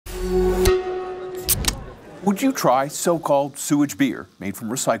Would you try so-called sewage beer made from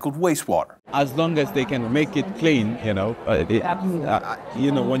recycled wastewater? As long as they can make it clean, when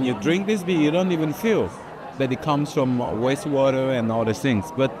you drink this beer, you don't even feel that it comes from wastewater and all these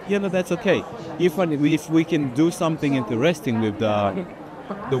things. But that's okay. If we can do something interesting with the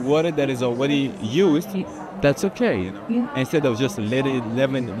water that is already used, that's okay. Instead of just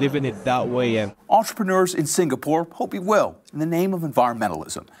living it that way. And entrepreneurs in Singapore hope you will in the name of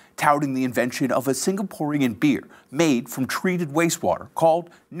environmentalism, touting the invention of a Singaporean beer made from treated wastewater called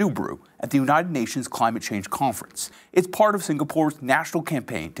New Brew at the United Nations Climate Change Conference. It's part of Singapore's national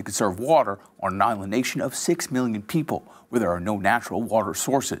campaign to conserve water on an island nation of 6 million people where there are no natural water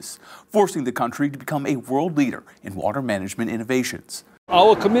sources, forcing the country to become a world leader in water management innovations.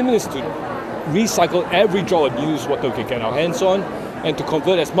 Our commitment is to recycle every drop of used water we can get our hands on and to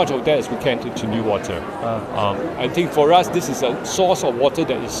convert as much of that as we can to new water. I think for us, this is a source of water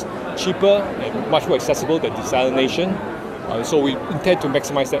that is cheaper and much more accessible than desalination. So we intend to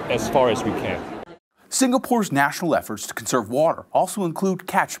maximize that as far as we can. Singapore's national efforts to conserve water also include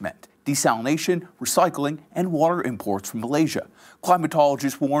catchment, desalination, recycling, and water imports from Malaysia.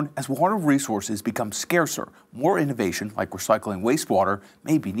 Climatologists warn as water resources become scarcer, more innovation like recycling wastewater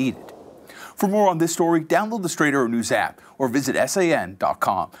may be needed. For more on this story, download the Straight Arrow News app or visit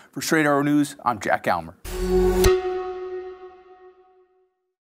san.com. For Straight Arrow News, I'm Jack Almer.